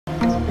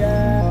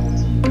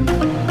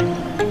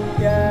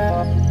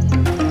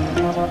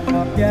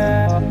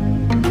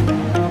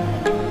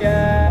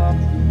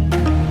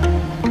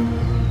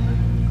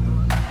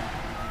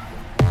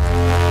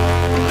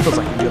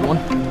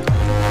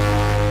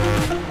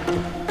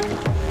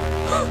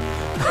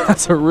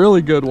That's a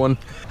really good one.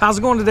 How's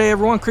it going today,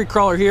 everyone? Creek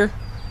Crawler here,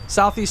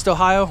 Southeast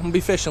Ohio. I'm gonna be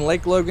fishing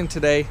Lake Logan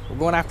today. We're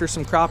going after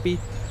some crappie.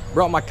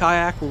 Brought my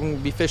kayak. We're gonna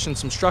be fishing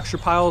some structure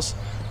piles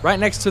right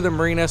next to the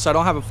marina, so I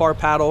don't have a far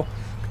paddle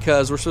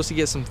because we're supposed to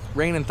get some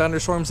rain and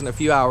thunderstorms in a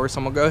few hours. So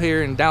I'm gonna go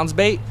here and downs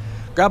bait,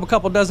 grab a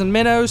couple dozen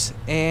minnows,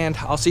 and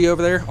I'll see you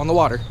over there on the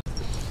water.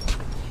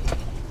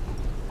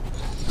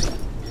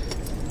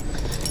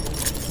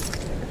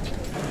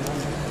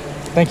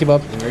 Thank you,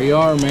 bub. There you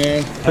are,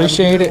 man.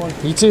 Appreciate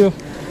it. You too.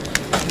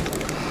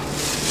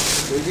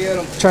 Go get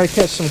 'em. Try to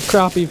catch some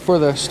crappie before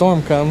the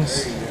storm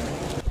comes.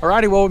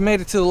 Alrighty, well, we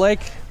made it to the lake.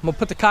 I'm gonna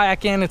put the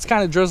kayak in. It's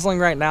kind of drizzling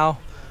right now.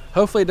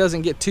 Hopefully it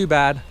doesn't get too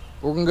bad.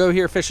 We're gonna go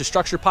here, fish a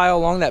structure pile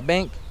along that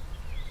bank.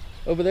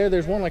 Over there,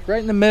 there's one like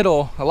right in the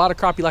middle. A lot of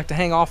crappie like to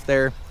hang off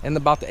there in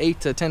about the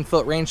 8 to 10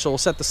 foot range. So we'll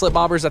set the slip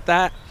bobbers at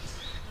that.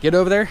 Get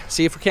over there,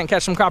 see if we can't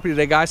catch some crappie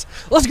today, guys.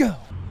 Let's go.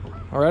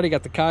 Alrighty,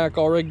 got the kayak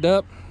all rigged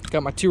up.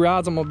 Got my 2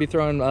 rods. I'm gonna be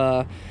throwing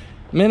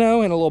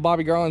minnow and a little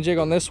bobby garland jig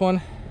on this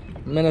one.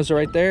 Minnows are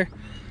right there.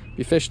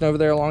 Be fishing over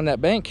there along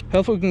that bank.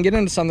 Hopefully we can get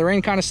into some. The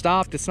rain kind of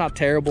stopped. It's not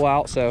terrible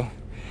out, so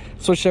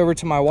switched over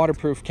to my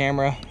waterproof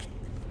camera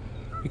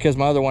because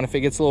my other one, if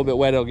it gets a little bit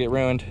wet, it'll get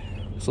ruined.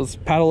 So let's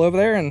paddle over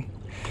there and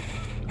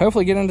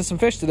hopefully get into some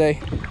fish today.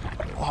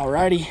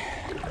 Alrighty.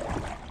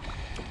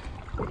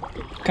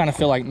 Kind of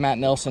feel like Matt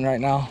Nelson right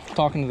now,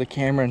 talking to the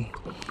camera and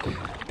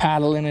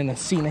paddling in a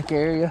scenic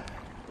area.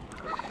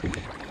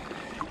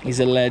 He's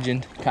a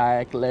legend,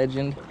 kayak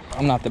legend.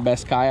 I'm not the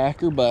best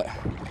kayaker, but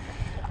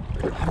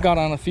I've got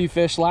on a few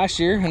fish last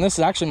year, and this is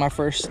actually my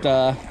first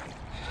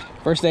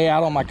day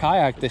out on my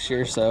kayak this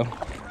year, so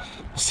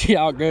we'll see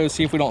how it goes,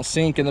 see if we don't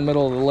sink in the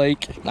middle of the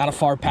lake. Not a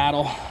far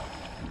paddle.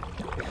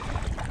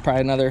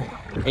 Probably another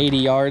 80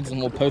 yards,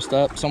 and we'll post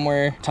up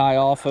somewhere, tie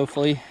off,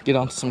 hopefully, get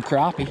onto some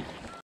crappie.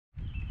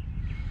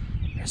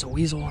 There's a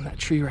weasel on that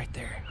tree right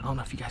there. I don't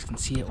know if you guys can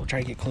see it. We'll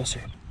try to get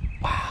closer.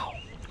 Wow.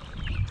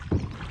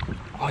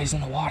 Oh, he's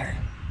in the water.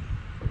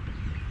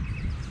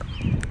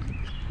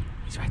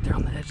 He's right there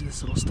on the edge of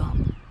this little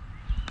stump.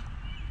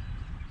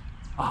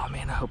 Oh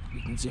man, I hope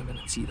we can zoom in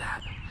and see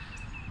that.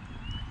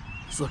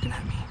 He's looking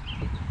at me.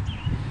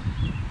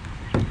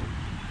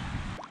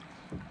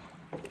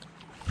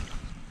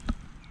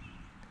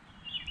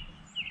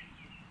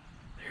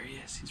 There he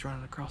is. He's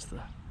running across the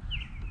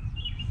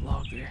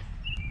log there.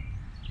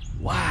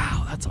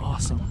 Wow, that's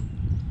awesome.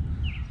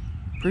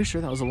 Pretty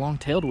sure that was a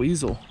long-tailed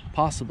weasel,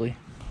 possibly.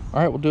 All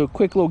right, we'll do a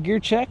quick little gear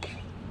check.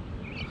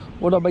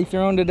 What I'll be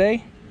throwing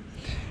today.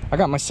 I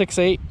got my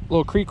 6/8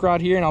 little creek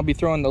rod here, and I'll be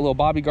throwing the little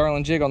bobby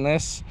garland jig on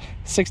this.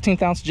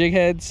 16th ounce jig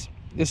heads.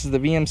 This is the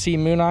VMC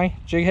Moon Eye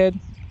jig head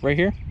right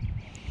here.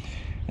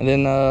 And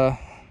then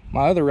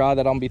my other rod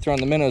that I'll be throwing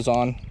the minnows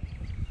on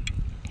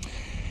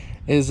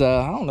is,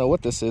 I don't know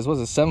what this is. Was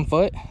it 7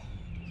 foot?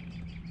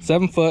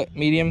 7 foot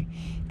medium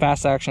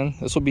fast action.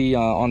 This will be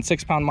on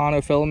 6-pound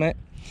monofilament.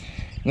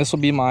 And this will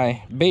be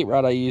my bait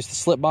rod I use, the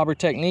slip bobber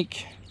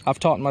technique. I've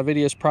taught in my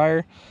videos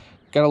prior.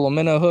 Got a little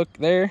minnow hook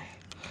there,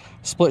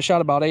 split shot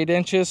about 8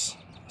 inches,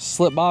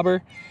 slip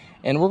bobber,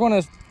 and we're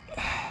gonna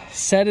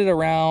set it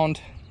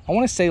around, I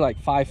wanna say like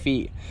 5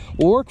 feet.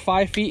 We'll work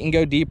 5 feet and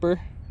go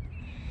deeper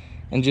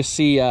and just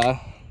see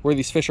where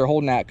these fish are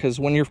holding at, because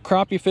when you're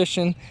crappie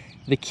fishing,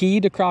 the key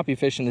to crappie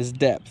fishing is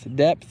depth,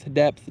 depth,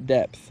 depth,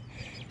 depth.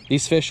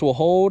 These fish will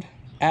hold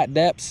at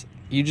depths.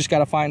 You just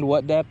gotta find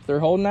what depth they're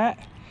holding at,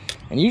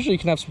 and usually you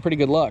can have some pretty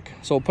good luck.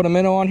 So we'll put a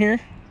minnow on here,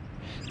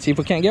 see if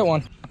we can't get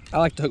one. I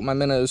like to hook my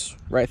minnows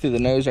right through the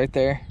nose right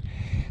there.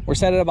 We're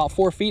set at about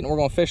 4 feet, and we're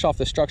gonna fish off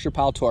the structure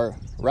pile to our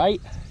right.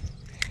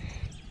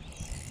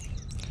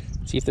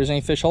 See if there's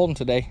any fish holding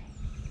today.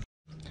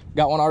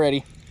 Got one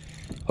already,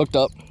 hooked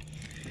up.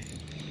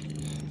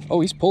 Oh,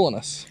 he's pulling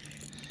us.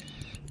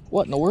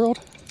 What in the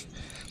world?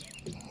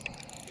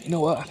 You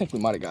know what, I think we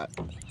might've got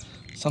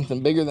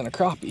something bigger than a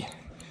crappie.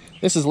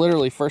 This is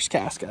literally first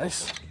cast,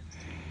 guys.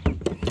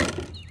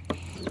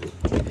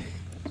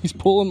 He's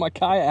pulling my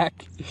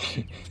kayak.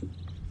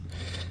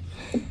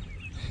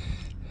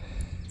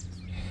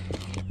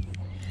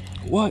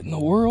 What in the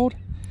world?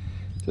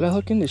 Did I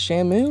hook into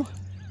Shamu?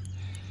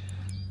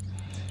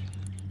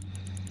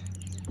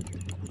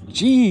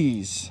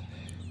 Jeez.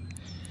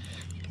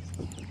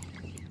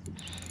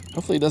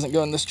 Hopefully it doesn't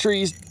go in this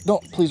trees.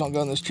 Please don't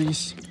go in this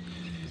trees.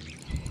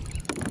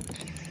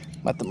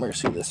 I'm at the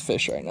mercy of this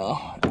fish right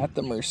now. At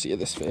the mercy of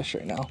this fish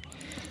right now.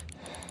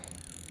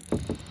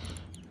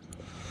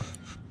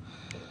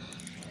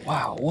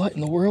 Wow, what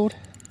in the world?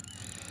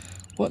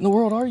 What in the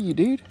world are you,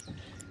 dude?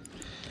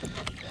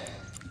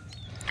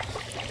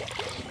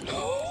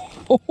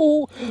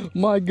 Oh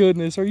my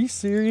goodness, are you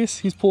serious?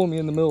 He's pulling me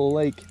in the middle of the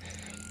lake.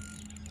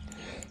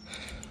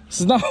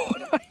 This is not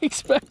what I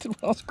expected when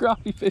I was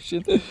crappie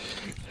fishing.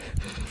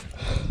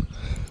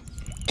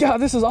 God,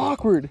 this is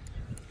awkward.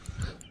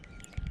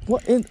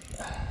 What in?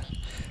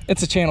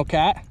 It's a channel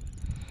cat.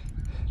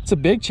 It's a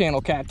big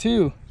channel cat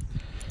too.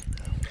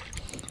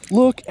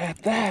 Look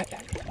at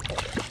that.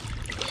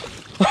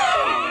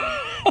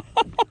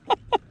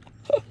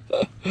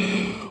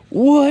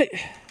 What?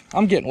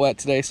 I'm getting wet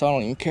today, so I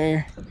don't even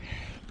care.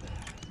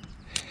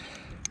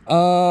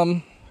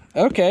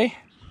 Okay.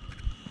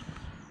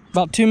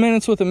 About 2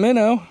 minutes with a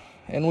minnow,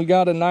 and we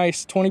got a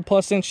nice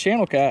 20+ inch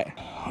channel cat.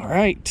 All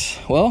right,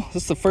 well,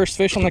 this is the first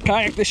fish on the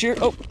kayak this year.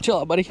 Oh, chill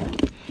out, buddy.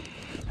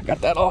 I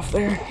got that off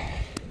there.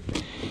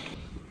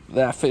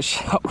 That fish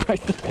out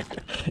right there.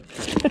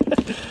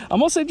 I'm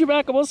gonna send you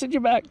back, I'm gonna send you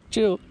back.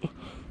 Chill.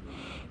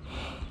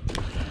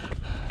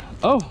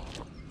 Oh,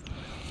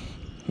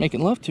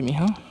 making love to me,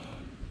 huh?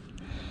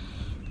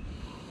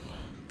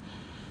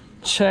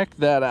 Check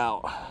that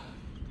out.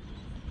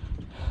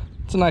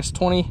 It's a nice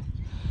 20,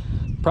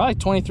 probably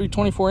 23,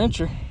 24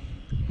 incher.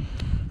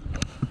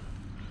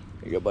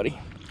 There you go, buddy.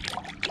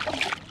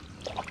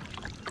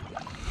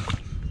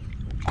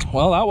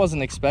 Well, that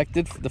wasn't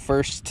expected for the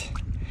first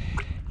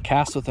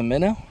cast with a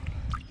minnow,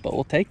 but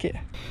we'll take it.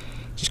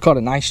 Just caught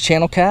a nice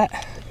channel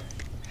cat.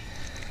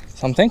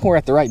 So I'm thinking we're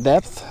at the right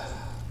depth.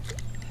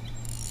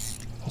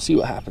 We'll see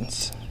what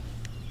happens.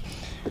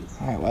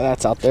 All right, while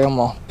that's out there, I'm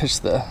gonna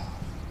pitch the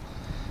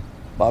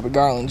Bobby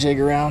Garland jig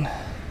around.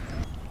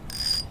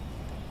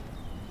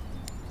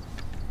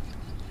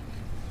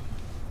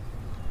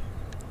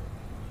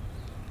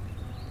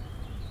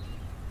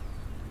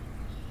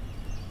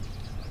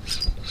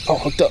 Oh,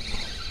 hooked up.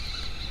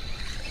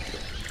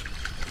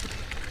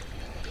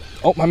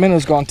 Oh, my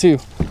minnow's gone too.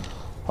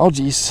 Oh,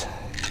 geez.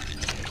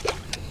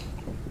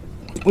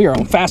 We are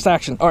on fast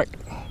action. All right.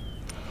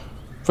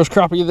 First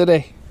crappie of the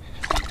day.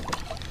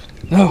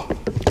 No.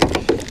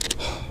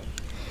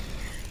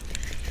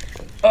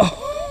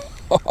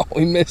 Oh,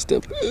 we missed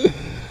him.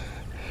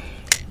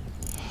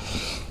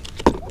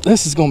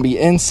 This is going to be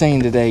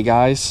insane today,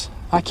 guys.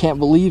 I can't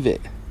believe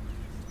it.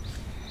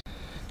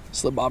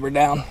 Slip bobber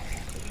down.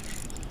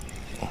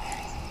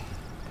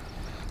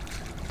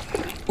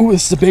 Ooh,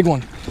 this is a big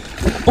one.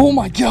 Oh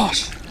my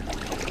gosh.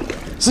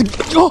 It's a,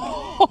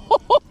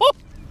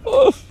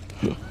 oh.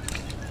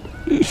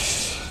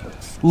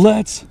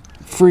 Let's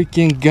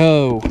freaking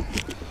go.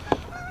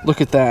 Look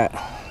at that.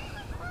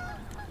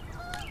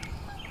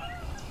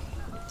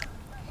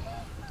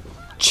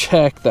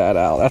 Check that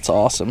out. That's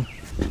awesome.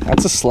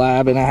 That's a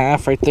slab and a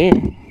half right there.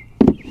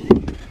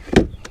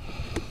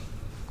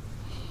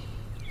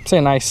 Say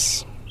a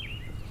nice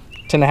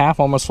 10.5,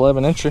 almost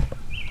 11 incher.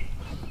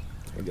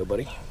 There you go,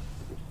 buddy.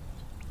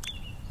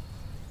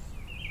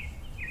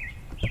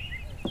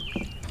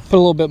 Put a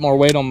little bit more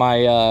weight on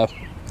my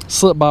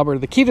slip bobber.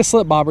 The key to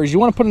slip bobber is you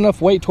want to put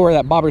enough weight to where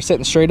that bobber's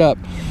sitting straight up.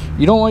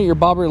 You don't want your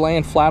bobber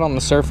laying flat on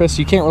the surface.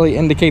 You can't really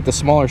indicate the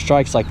smaller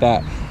strikes like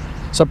that.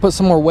 So I put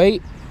some more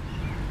weight,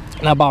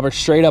 and that bobber's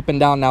straight up and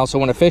down now. So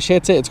when a fish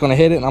hits it, it's going to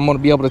hit it, and I'm going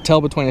to be able to tell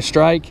between a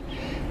strike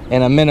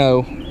and a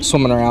minnow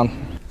swimming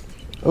around.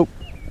 Oh,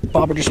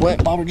 bobber just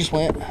went. Bobber just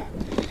went.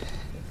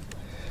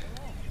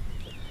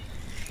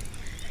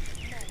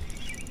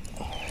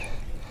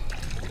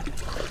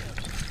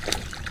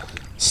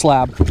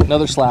 Slab,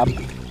 another slab.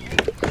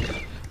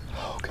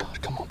 Oh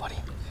God, come on, buddy.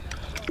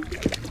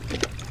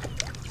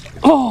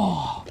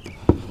 Oh,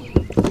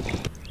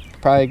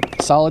 probably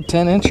solid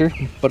 10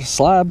 incher, but a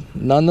slab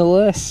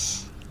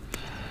nonetheless.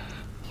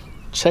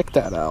 Check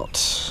that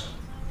out.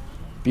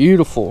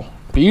 Beautiful,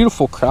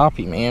 beautiful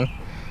crappie, man.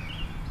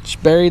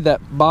 Just buried that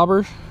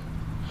bobber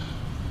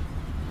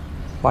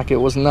like it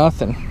was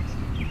nothing.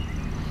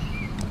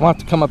 I'll have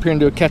to come up here and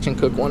do a catch and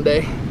cook one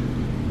day.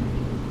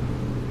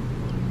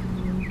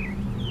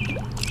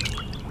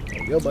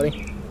 Go,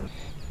 buddy.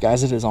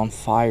 Guys, it is on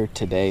fire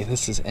today.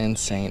 This is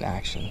insane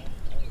action.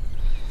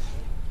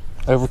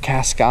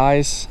 Overcast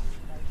skies.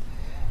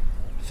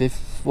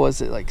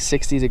 Was it like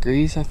 60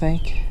 degrees, I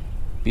think?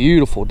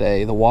 Beautiful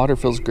day. The water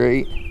feels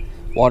great.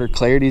 Water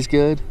clarity's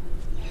good.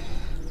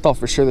 Thought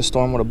for sure the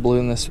storm would have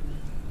blown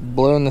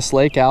this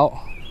lake out.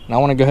 And I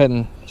want to go ahead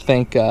and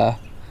thank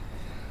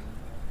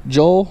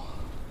Joel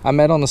I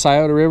met on the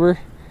Scioto River.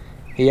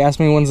 He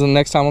asked me when's the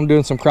next time I'm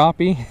doing some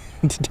crappie.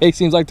 Today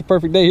seems like the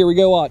perfect day. Here we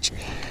go, watch.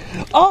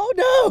 Oh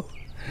no!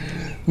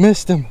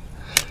 Missed him.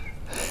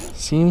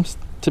 Seems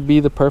to be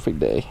the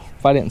perfect day.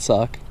 If I didn't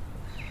suck.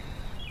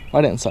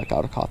 I would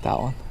have caught that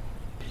one.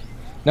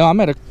 No, I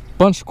met a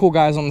bunch of cool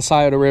guys on the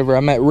Scioto River. I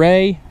met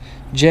Ray,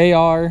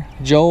 JR,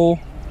 Joel,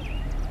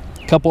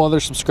 a couple other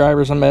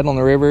subscribers I met on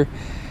the river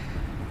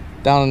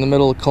down in the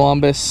middle of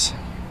Columbus.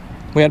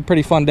 We had a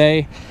pretty fun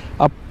day.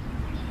 I'll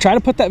try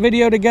to put that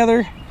video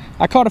together.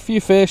 I caught a few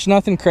fish,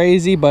 nothing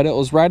crazy, but it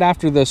was right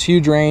after those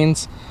huge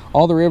rains.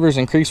 All the rivers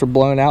and creeks were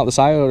blown out. The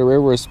Scioto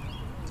River was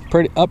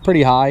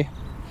pretty high.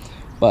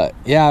 But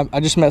yeah,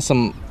 I just met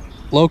some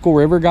local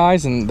river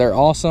guys, and they're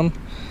awesome.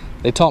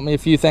 They taught me a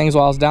few things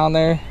while I was down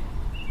there,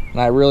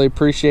 and I really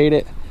appreciate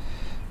it.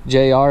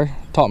 JR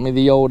taught me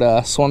the old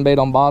swim bait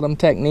on bottom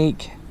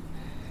technique,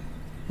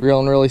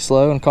 reeling really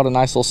slow, and caught a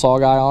nice little saw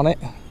guy on it.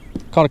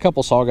 Caught a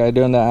couple saw guy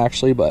doing that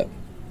actually, but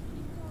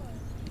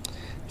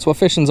it's what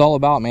fishing's all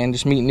about, man.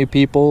 Just meeting new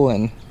people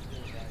and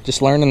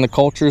just learning the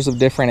cultures of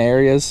different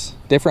areas,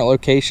 different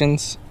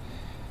locations.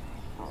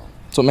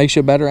 It's what makes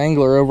you a better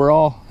angler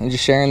overall, and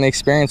just sharing the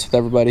experience with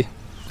everybody.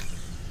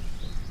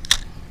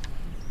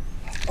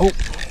 Oh,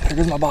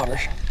 There goes my bobber.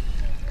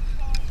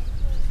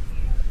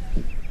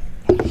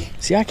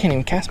 See, I can't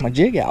even cast my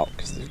jig out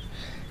because they're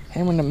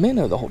hammering the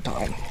minnow the whole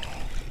time.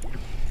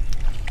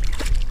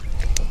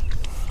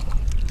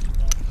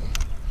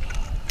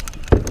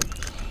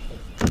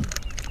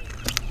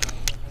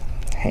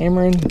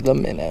 Hammering the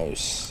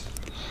minnows.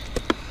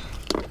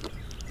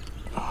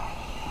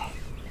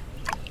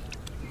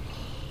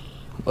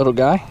 Little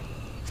guy.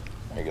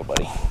 There you go,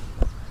 buddy.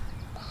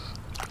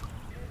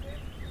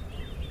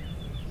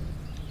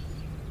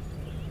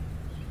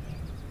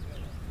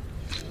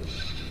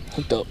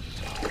 Hooked up.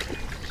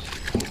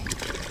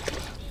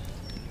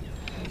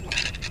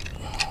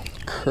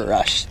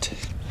 Crushed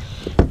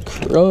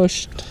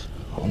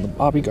on the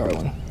Bobby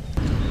Garland.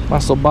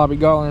 Nice little Bobby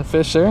Garland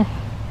fish there.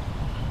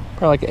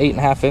 Probably like an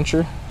 8.5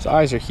 incher. His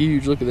eyes are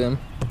huge. Look at them.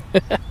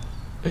 There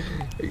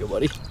you go,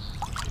 buddy.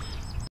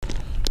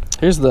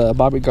 Here's the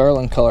Bobby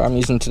Garland color I'm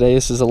using today.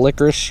 This is a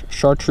licorice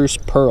chartreuse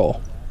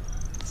pearl.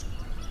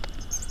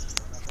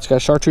 It's got a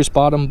chartreuse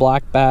bottom,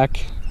 black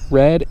back,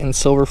 red, and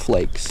silver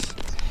flakes.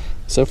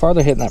 So far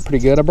they're hitting that pretty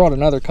good. I brought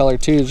another color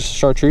too, just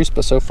chartreuse,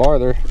 but so far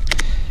they're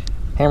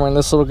hammering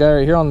this little guy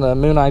right here on the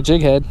Moon Eye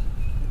jig head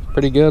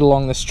pretty good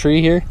along this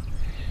tree here.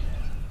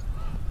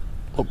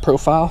 Little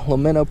profile, little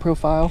minnow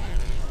profile.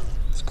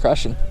 It's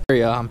crushing.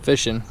 Area I'm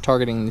fishing,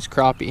 targeting these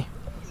crappie.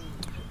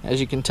 As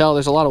you can tell,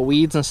 there's a lot of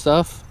weeds and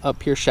stuff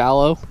up here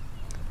shallow,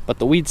 but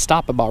the weeds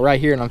stop about right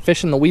here, and I'm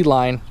fishing the weed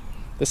line.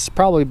 This is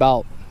probably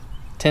about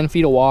 10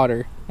 feet of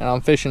water, and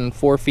I'm fishing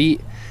 4 feet.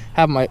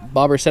 Have my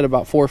bobber set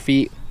about 4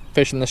 feet,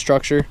 fishing the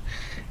structure.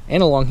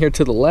 And along here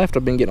to the left,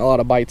 I've been getting a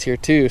lot of bites here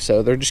too.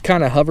 So they're just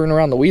kind of hovering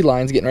around the weed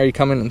lines, getting ready to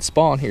come in and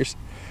spawn.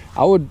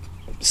 I would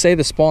say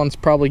the spawn's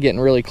probably getting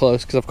really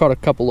close because I've caught a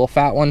couple little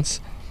fat ones.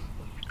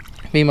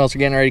 Females are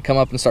getting ready to come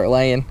up and start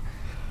laying.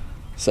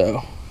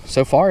 So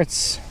far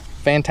it's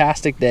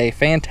fantastic day.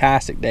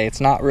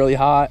 It's not really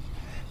hot.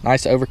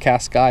 Nice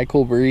overcast sky,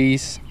 cool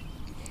breeze.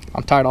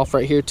 I'm tied off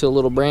right here to a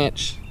little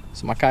branch,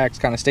 so my kayak's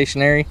kind of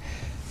stationary.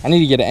 I need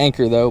to get an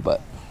anchor though, but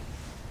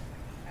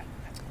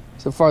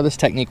so far this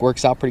technique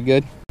works out pretty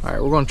good. All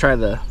right, we're gonna try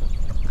the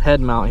head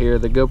mount here,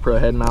 the GoPro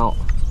head mount.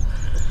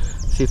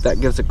 See if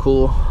that gives a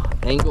cool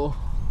angle.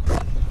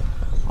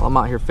 While I'm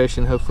out here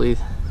fishing, hopefully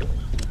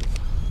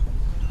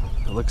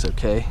it looks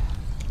okay.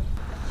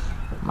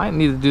 Might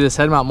need to do this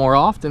head mount more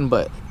often,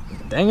 but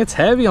dang, it's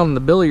heavy on the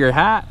bill of your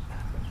hat.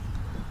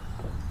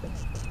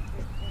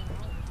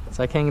 It's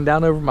like hanging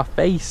down over my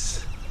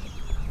face.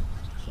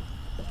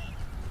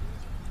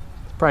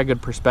 It's probably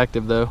good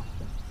perspective though.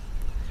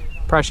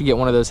 Probably should get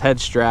one of those head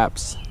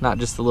straps, not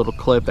just the little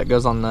clip that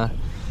goes on the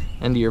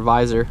end of your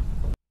visor.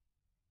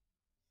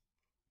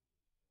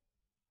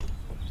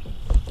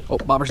 Oh,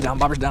 bobber's down,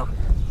 bobber's down.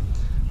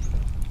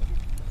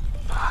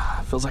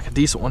 Feels like a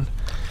decent one.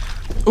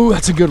 Ooh,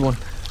 that's a good one.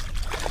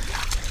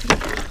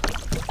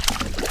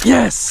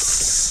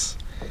 Yes!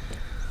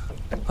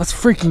 Let's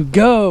freaking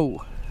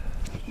go!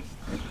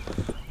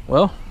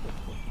 Well,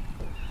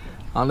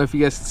 I don't know if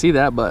you guys can see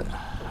that, but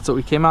that's what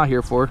we came out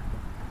here for.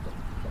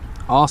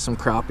 Awesome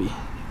crappie.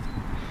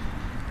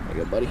 There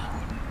you go, buddy.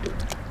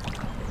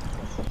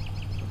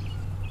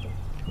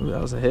 Ooh,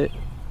 that was a hit.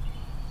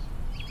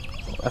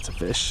 Oh, that's a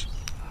fish.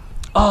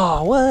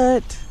 Oh,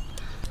 what?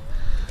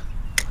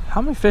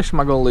 How many fish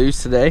am I gonna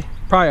lose today?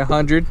 Probably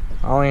 100.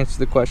 I'll answer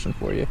the question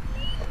for you.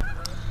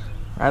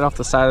 Right off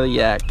the side of the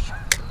yak.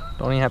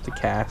 Don't even have to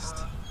cast.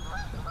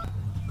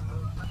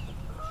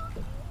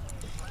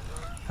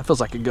 That feels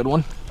like a good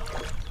one.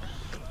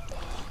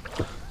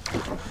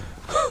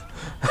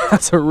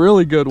 That's a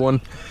really good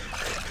one.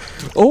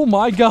 Oh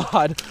my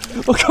God.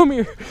 Oh, come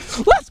here.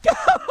 Let's go.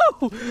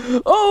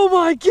 Oh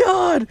my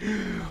God.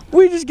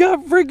 We just got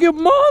a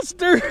freaking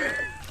monster.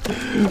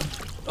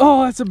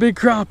 Oh, that's a big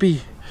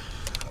crappie.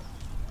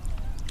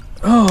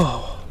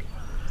 Oh,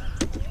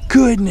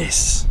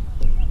 goodness.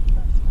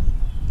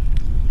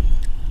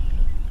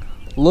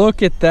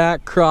 Look at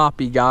that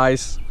crappie,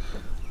 guys.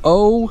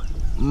 Oh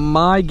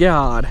my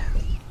God.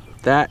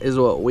 That is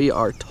what we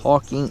are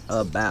talking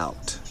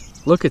about.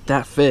 Look at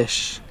that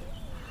fish.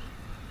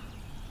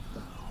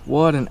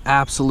 What an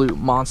absolute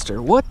monster.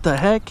 What the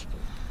heck?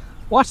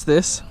 Watch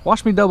this.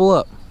 Watch me double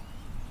up.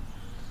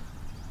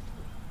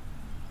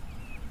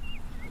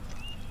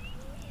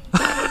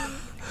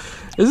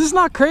 Is this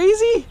not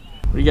crazy?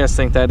 What do you guys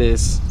think that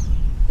is?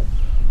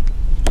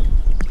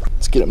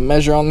 Let's get a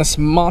measure on this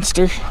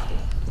monster.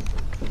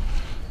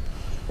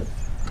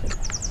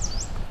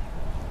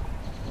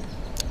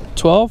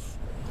 12,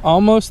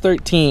 almost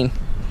 13.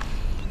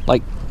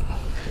 Like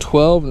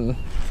 12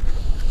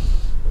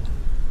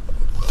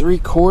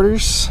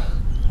 3/4.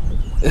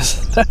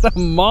 Is that a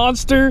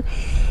monster?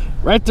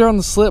 Right there on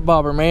the slip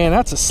bobber, man.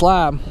 That's a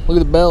slab. Look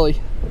at the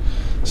belly.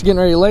 She's getting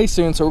ready to lay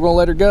soon, so we're gonna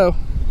let her go.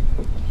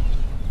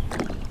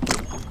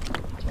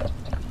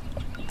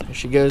 There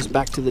she goes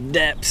back to the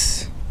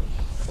depths.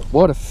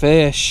 What a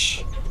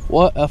fish.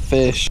 What a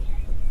fish.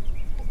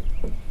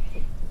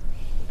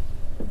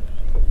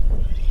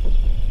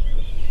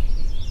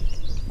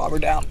 Bobber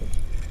down.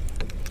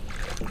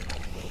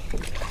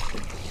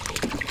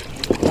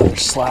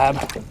 Another slab.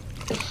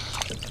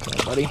 Come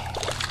on, buddy.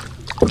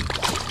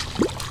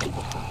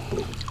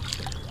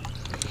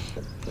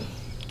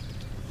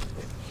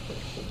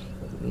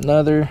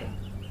 Another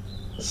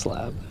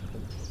slab.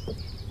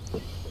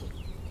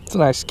 It's a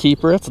nice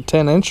keeper. It's a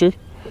 10-incher.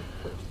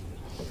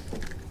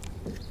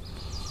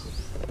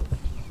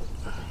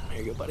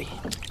 There you go, buddy.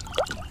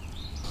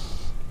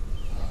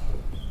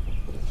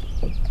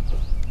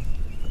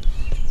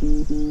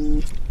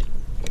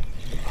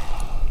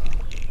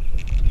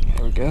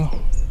 There we go.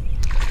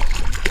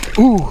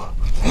 Ooh.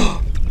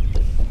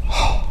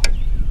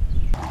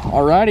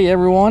 Alrighty,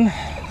 everyone.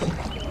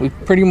 We've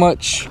pretty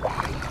much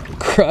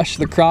crushed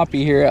the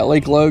crappie here at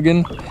Lake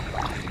Logan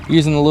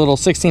using the little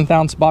 16th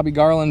ounce Bobby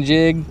Garland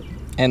jig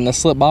and the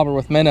slip bobber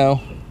with minnow.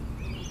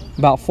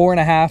 About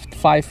 4.5 to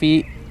 5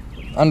 feet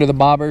under the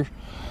bobber.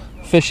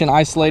 Fishing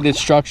isolated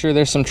structure.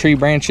 There's some tree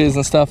branches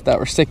and stuff that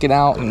were sticking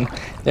out, and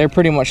they're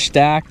pretty much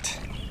stacked.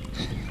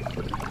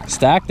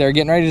 They're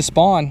getting ready to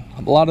spawn.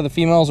 A lot of the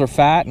females are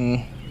fat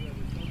and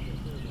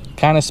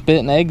kind of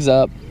spitting eggs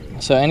up.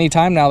 So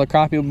anytime now the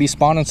crappie will be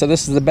spawning. So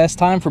this is the best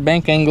time for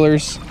bank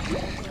anglers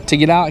to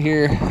get out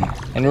here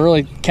and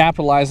really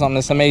capitalize on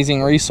this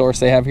amazing resource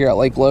they have here at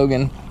Lake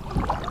Logan.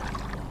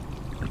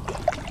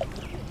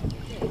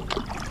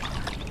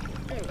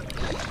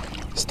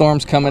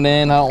 Storm's coming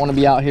in. I don't want to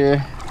be out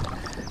here.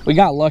 We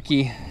got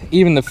lucky.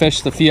 Even to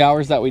fish the few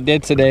hours that we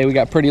did today, we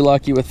got pretty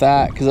lucky with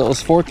that because it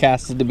was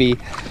forecasted to be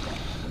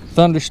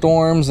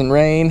thunderstorms and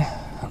rain,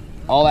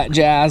 all that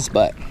jazz,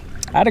 but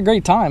I had a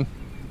great time.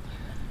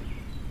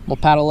 We'll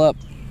paddle up,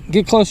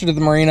 get closer to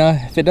the marina.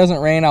 If it doesn't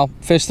rain, I'll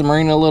fish the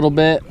marina a little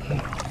bit,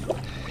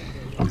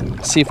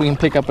 see if we can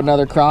pick up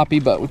another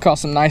crappie. But we caught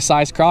some nice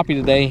sized crappie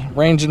today,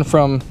 ranging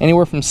from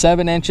anywhere from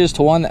 7 inches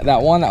to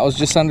that one that was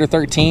just under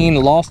 13.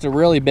 Lost a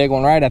really big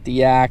one right at the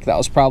yak that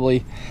was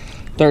probably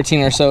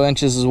 13 or so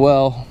inches as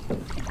well.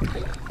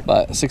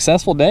 But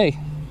successful day.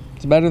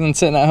 It's better than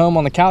sitting at home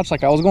on the couch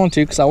like I was going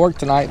to because I worked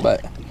tonight,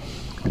 but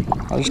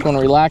I was just going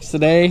to relax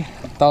today.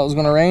 Thought it was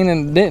going to rain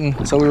and it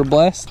didn't, so we were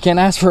blessed. Can't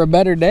ask for a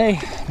better day.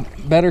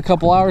 Better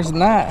couple hours than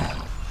that.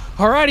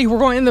 Alrighty, we're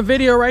going to end the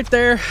video right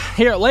there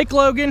here at Lake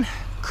Logan.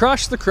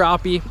 Crushed the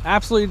crappie,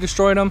 absolutely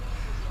destroyed them.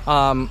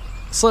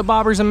 Slip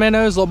bobbers and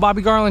minnows, little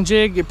Bobby Garland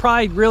jig. It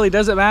probably really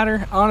doesn't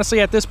matter, honestly,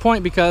 at this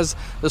point, because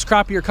those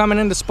crappie are coming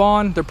in to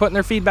spawn. They're putting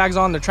their feed bags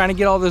on. They're trying to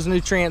get all those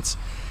nutrients,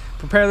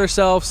 prepare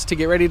themselves to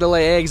get ready to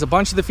lay eggs. A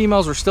bunch of the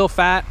females were still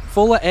fat,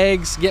 full of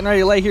eggs, getting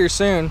ready to lay here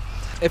soon.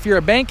 If you're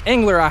a bank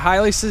angler, I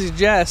highly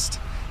suggest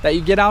that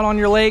you get out on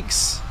your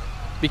lakes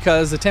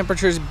because the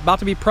temperature is about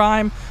to be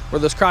prime where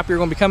those crappie are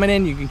going to be coming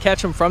in. You can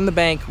catch them from the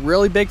bank.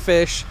 Really big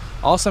fish,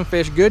 awesome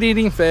fish, good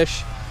eating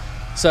fish.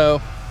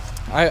 So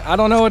I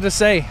don't know what to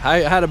say. I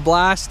had a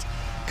blast.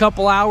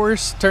 Couple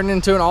hours turned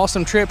into an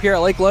awesome trip here at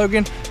Lake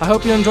Logan. I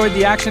hope you enjoyed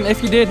the action.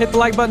 If you did, hit the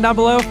like button down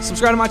below.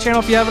 Subscribe to my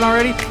channel if you haven't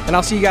already, and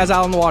I'll see you guys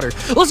out on the water.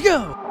 Let's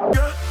go.